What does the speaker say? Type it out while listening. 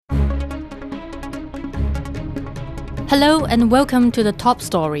Hello and welcome to The Top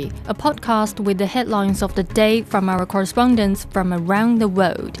Story, a podcast with the headlines of the day from our correspondents from around the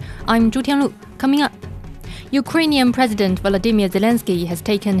world. I'm Zhu Tianlu. Coming up, Ukrainian President Volodymyr Zelenskyy has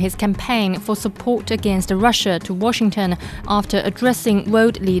taken his campaign for support against Russia to Washington after addressing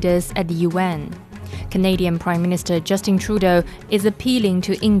world leaders at the UN. Canadian Prime Minister Justin Trudeau is appealing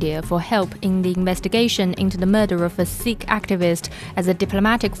to India for help in the investigation into the murder of a Sikh activist as the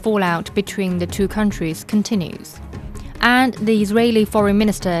diplomatic fallout between the two countries continues. And the Israeli foreign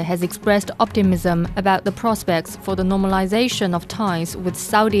minister has expressed optimism about the prospects for the normalization of ties with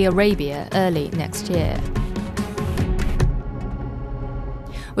Saudi Arabia early next year.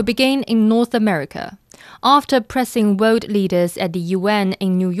 We begin in North America. After pressing world leaders at the UN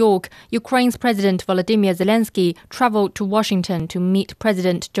in New York, Ukraine's President Volodymyr Zelenskyy traveled to Washington to meet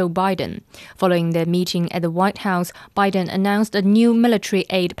President Joe Biden. Following their meeting at the White House, Biden announced a new military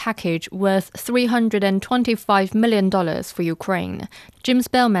aid package worth $325 million for Ukraine. Jim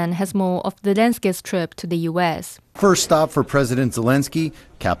Spellman has more of Zelenskyy's trip to the US. First stop for President Zelenskyy,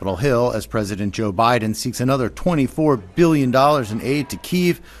 Capitol Hill, as President Joe Biden seeks another $24 billion in aid to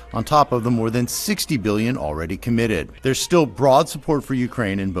Kyiv, on top of the more than $60 billion already committed. There's still broad support for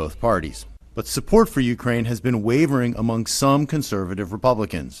Ukraine in both parties. But support for Ukraine has been wavering among some conservative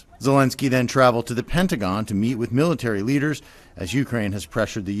Republicans. Zelenskyy then traveled to the Pentagon to meet with military leaders as Ukraine has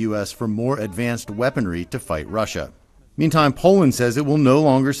pressured the U.S. for more advanced weaponry to fight Russia. Meantime, Poland says it will no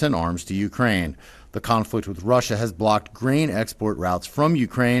longer send arms to Ukraine. The conflict with Russia has blocked grain export routes from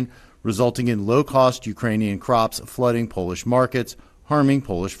Ukraine, resulting in low-cost Ukrainian crops flooding Polish markets, harming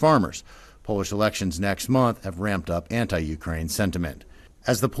Polish farmers. Polish elections next month have ramped up anti-Ukraine sentiment.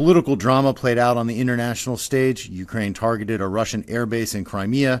 As the political drama played out on the international stage, Ukraine targeted a Russian airbase in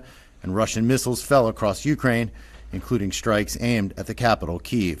Crimea, and Russian missiles fell across Ukraine, including strikes aimed at the capital,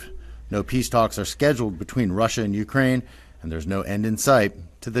 Kyiv. No peace talks are scheduled between Russia and Ukraine, and there's no end in sight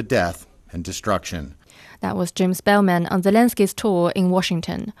to the death and destruction. That was Jim Spellman on Zelenskyy's tour in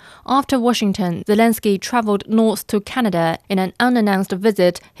Washington. After Washington, Zelenskyy traveled north to Canada in an unannounced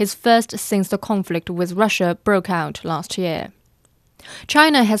visit, his first since the conflict with Russia broke out last year.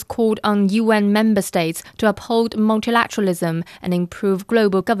 China has called on UN member states to uphold multilateralism and improve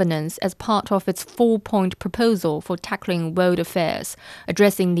global governance as part of its four-point proposal for tackling world affairs.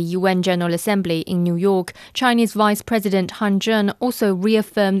 Addressing the UN General Assembly in New York, Chinese Vice President Han Zheng also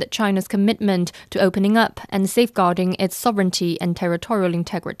reaffirmed China's commitment to opening up and safeguarding its sovereignty and territorial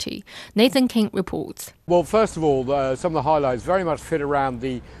integrity. Nathan King reports. Well, first of all, some of the highlights very much fit around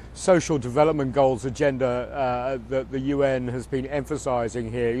the social development goals agenda that the UN has been emphasizing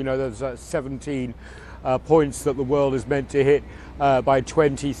here. You know, there's 17 points that the world is meant to hit by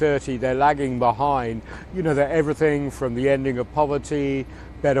 2030. They're lagging behind. You know, they're everything from the ending of poverty,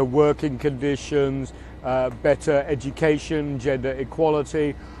 better working conditions, better education, gender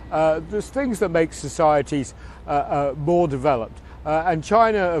equality. There's things that make societies more developed. And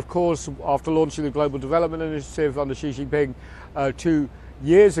China, of course, after launching the Global Development Initiative under Xi Jinping 2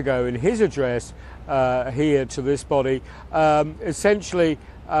 years ago in his address here to this body, essentially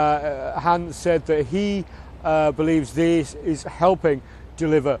Han said that he believes this is helping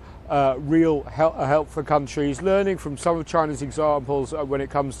deliver real help for countries, learning from some of China's examples when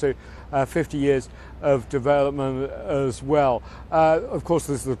it comes to 50 years of development as well. Of course,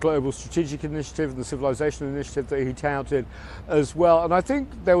 there's the Global Strategic Initiative and the Civilization Initiative that he touted as well. And I think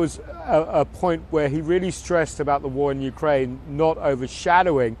there was a point where he really stressed about the war in Ukraine not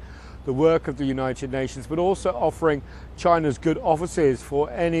overshadowing the work of the United Nations, but also offering China's good offices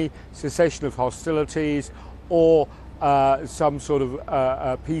for any cessation of hostilities or some sort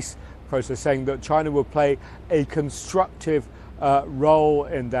of peace process, saying that China will play a constructive role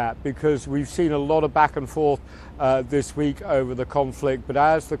in that, because we've seen a lot of back and forth this week over the conflict, but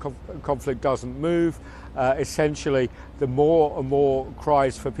as the conflict doesn't move, essentially the more and more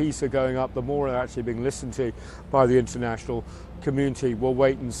cries for peace are going up, the more are actually being listened to by the international community. We'll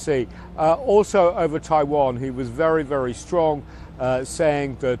wait and see. Also over Taiwan, he was very, very strong,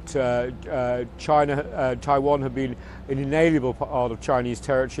 saying that Taiwan had been an inalienable part of Chinese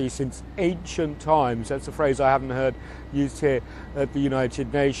territory since ancient times. That's a phrase I haven't heard used here at the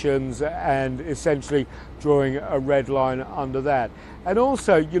United Nations, and essentially drawing a red line under that. And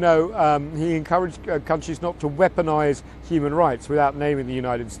also, you know, he encouraged countries not to weaponize human rights without naming the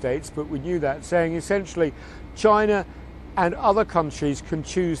United States, but we knew that, saying essentially China and other countries can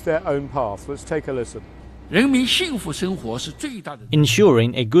choose their own path. Let's take a listen.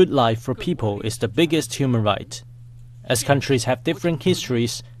 Ensuring a good life for people is the biggest human right. As countries have different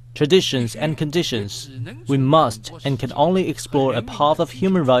histories, traditions, and conditions. We must and can only explore a path of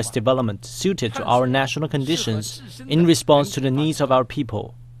human rights development suited to our national conditions in response to the needs of our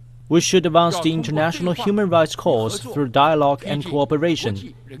people. We should advance the international human rights cause through dialogue and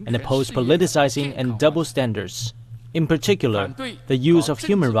cooperation, and oppose politicizing and double standards. In particular, the use of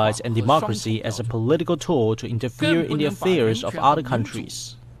human rights and democracy as a political tool to interfere in the affairs of other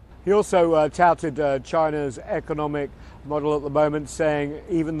countries. He also touted China's economic model at the moment, saying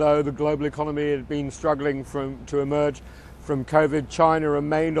even though the global economy had been struggling to emerge from COVID, China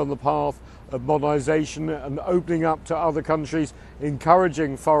remained on the path of modernization and opening up to other countries,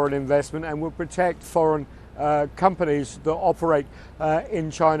 encouraging foreign investment, and would protect foreign companies that operate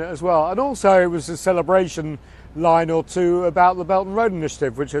in China as well. And also it was a celebration line or two about the Belt and Road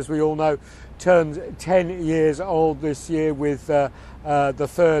Initiative, which, as we all know, turns 10 years old this year with the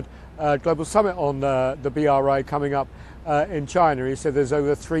third Global Summit on the BRI coming up in China. He said there's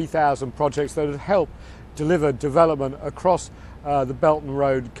over 3,000 projects that have helped deliver development across the Belt and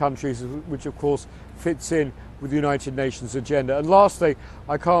Road countries, which of course fits in with the United Nations agenda. And lastly,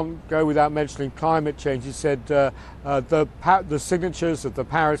 I can't go without mentioning climate change. He said the signatures of the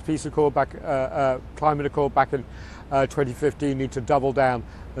Paris Peace Accord Climate Accord back in 2015 need to double down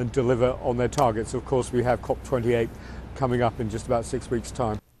and deliver on their targets. Of course, we have COP28 coming up in just about 6 weeks'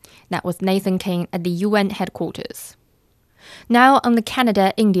 time. That was Nathan King at the UN headquarters. Now on the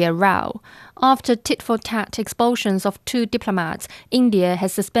Canada-India row. After tit-for-tat expulsions of 2 diplomats, India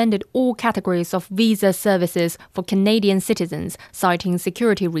has suspended all categories of visa services for Canadian citizens, citing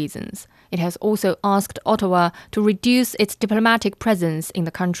security reasons. It has also asked Ottawa to reduce its diplomatic presence in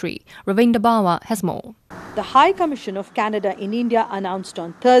the country. Ravinder Bawa has more. The High Commission of Canada in India announced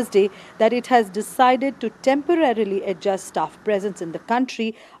on Thursday that it has decided to temporarily adjust staff presence in the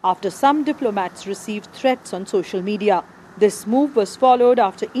country after some diplomats received threats on social media. This move was followed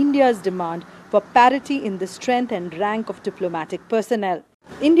after India's demand for parity in the strength and rank of diplomatic personnel.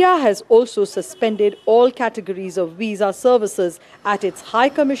 India has also suspended all categories of visa services at its High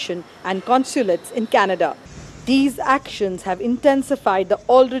Commission and consulates in Canada. These actions have intensified the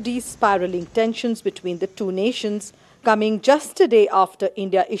already spiraling tensions between the two nations, coming just a day after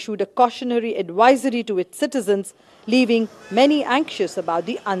India issued a cautionary advisory to its citizens, leaving many anxious about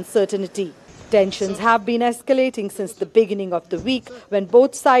the uncertainty. Tensions have been escalating since the beginning of the week when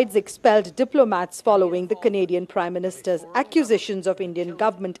both sides expelled diplomats following the Canadian Prime Minister's accusations of Indian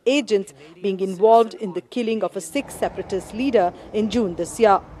government agents being involved in the killing of a Sikh separatist leader in June this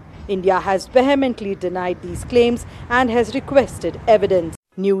year. India has vehemently denied these claims and has requested evidence.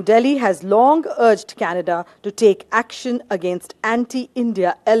 New Delhi has long urged Canada to take action against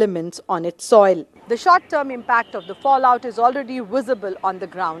anti-India elements on its soil. The short-term impact of the fallout is already visible on the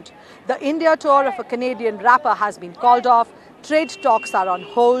ground. The India tour of a Canadian rapper has been called off. Trade talks are on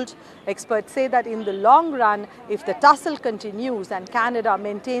hold. Experts say that in the long run, if the tussle continues and Canada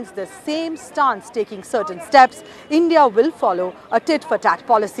maintains the same stance taking certain steps, India will follow a tit-for-tat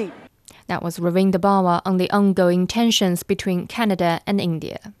policy. That was Ravinder Bawa on the ongoing tensions between Canada and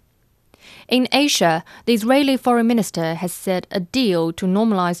India. In Asia, the Israeli foreign minister has said a deal to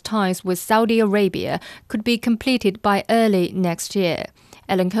normalize ties with Saudi Arabia could be completed by early next year.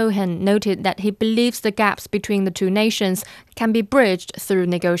 Alan Cohen noted that he believes the gaps between the two nations can be bridged through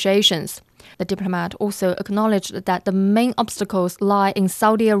negotiations. The diplomat also acknowledged that the main obstacles lie in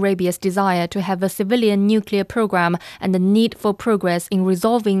Saudi Arabia's desire to have a civilian nuclear program and the need for progress in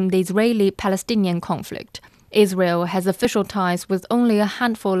resolving the Israeli-Palestinian conflict. Israel has official ties with only a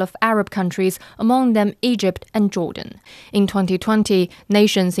handful of Arab countries, among them Egypt and Jordan. In 2020,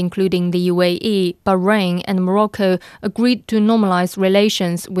 nations including the UAE, Bahrain and Morocco agreed to normalize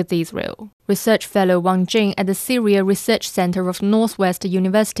relations with Israel. Research fellow Wang Jing at the Syria Research Center of Northwest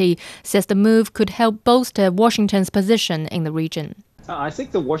University says the move could help bolster Washington's position in the region. I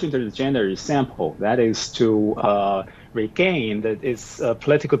think the Washington agenda is simple. That is to regain its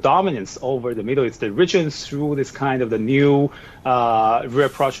political dominance over the Middle East region through this kind of the new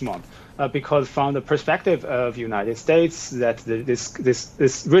rapprochement. Because from the perspective of the United States, that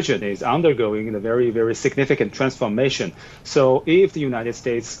this region is undergoing a very, very significant transformation. So if the United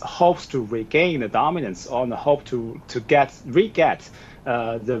States hopes to regain the dominance or hope to re-get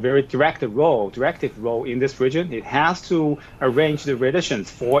the very directive role in this region, it has to arrange the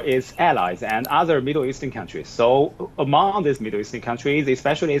relations for its allies and other Middle Eastern countries. So among these Middle Eastern countries,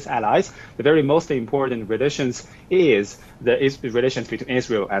 especially its allies, the very most important relations is the relations between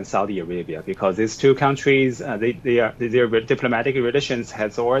Israel and Saudi Arabia, because these two countries, their diplomatic relations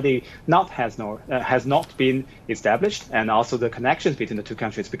has not been established, and also the connections between the two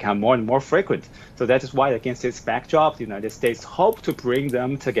countries become more and more frequent. So that is why, against this backdrop, the United States hope to bring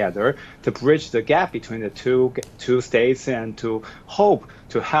them together, to bridge the gap between the two states, and to hope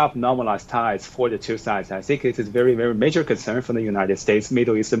to help normalize ties for the two sides. I think it is a very, very major concern for the United States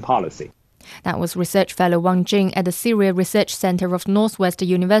Middle Eastern policy. That was research fellow Wang Jing at the Syria Research Center of Northwest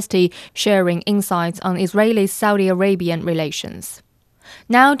University, sharing insights on Israeli-Saudi Arabian relations.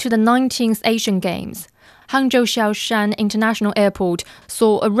 Now to the 19th Asian Games. Hangzhou Xiaoshan International Airport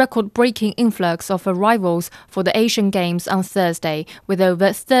saw a record-breaking influx of arrivals for the Asian Games on Thursday, with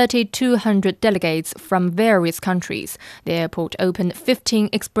over 3,200 delegates from various countries. The airport opened 15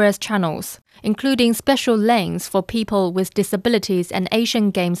 express channels, including special lanes for people with disabilities and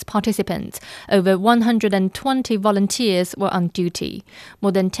Asian Games participants. Over 120 volunteers were on duty.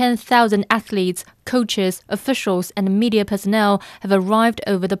 More than 10,000 athletes, coaches, officials, and media personnel have arrived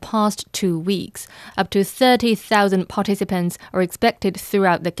over the past 2 weeks. Up to 30,000 participants are expected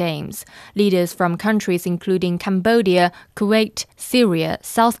throughout the Games. Leaders from countries including Cambodia, Kuwait, Syria,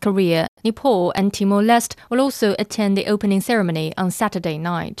 South Korea, Nepal, and Timor-Leste will also attend the opening ceremony on Saturday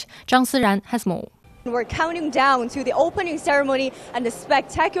night. Zhang Siran has more. We're counting down to the opening ceremony and the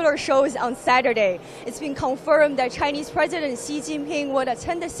spectacular shows on Saturday. It's been confirmed that Chinese President Xi Jinping would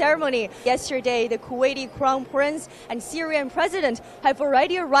attend the ceremony. Yesterday, the Kuwaiti Crown Prince and Syrian President have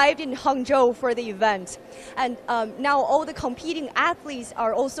already arrived in Hangzhou for the event. And now all the competing athletes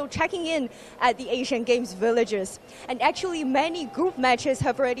are also checking in at the Asian Games villages. And actually, many group matches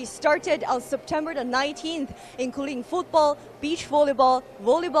have already started on September the 19th, including football, beach volleyball,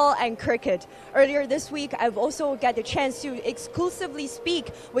 volleyball, and cricket. Earlier this week, I've also got the chance to exclusively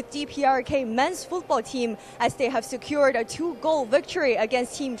speak with DPRK men's football team as they have secured a 2-goal victory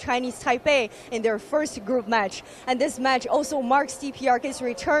against Team Chinese Taipei in their first group match. And this match also marks DPRK's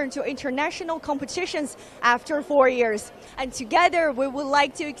return to international competitions after 4 years. And together, we would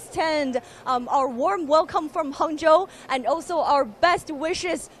like to extend our warm welcome from Hangzhou and also our best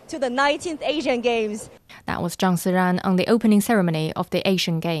wishes to the 19th Asian Games. That was Zhang Siran on the opening ceremony of the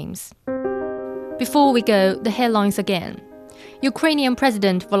Asian Games. Before we go, the headlines again. Ukrainian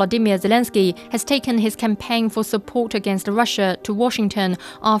President Volodymyr Zelenskyy has taken his campaign for support against Russia to Washington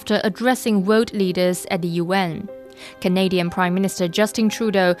after addressing world leaders at the UN. Canadian Prime Minister Justin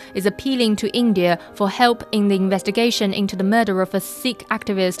Trudeau is appealing to India for help in the investigation into the murder of a Sikh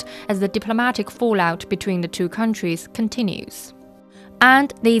activist as the diplomatic fallout between the two countries continues.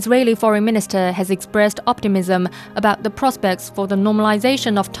 And the Israeli Foreign Minister has expressed optimism about the prospects for the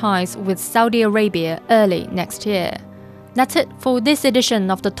normalization of ties with Saudi Arabia early next year. That's it for this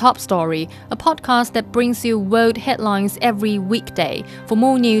edition of The Top Story, a podcast that brings you world headlines every weekday. For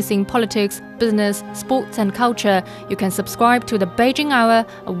more news in politics, business, sports and culture, you can subscribe to The Beijing Hour,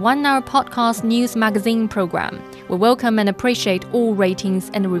 a 1-hour podcast news magazine program. We welcome and appreciate all ratings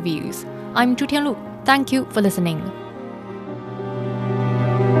and reviews. I'm Zhu Tianlu. Thank you for listening.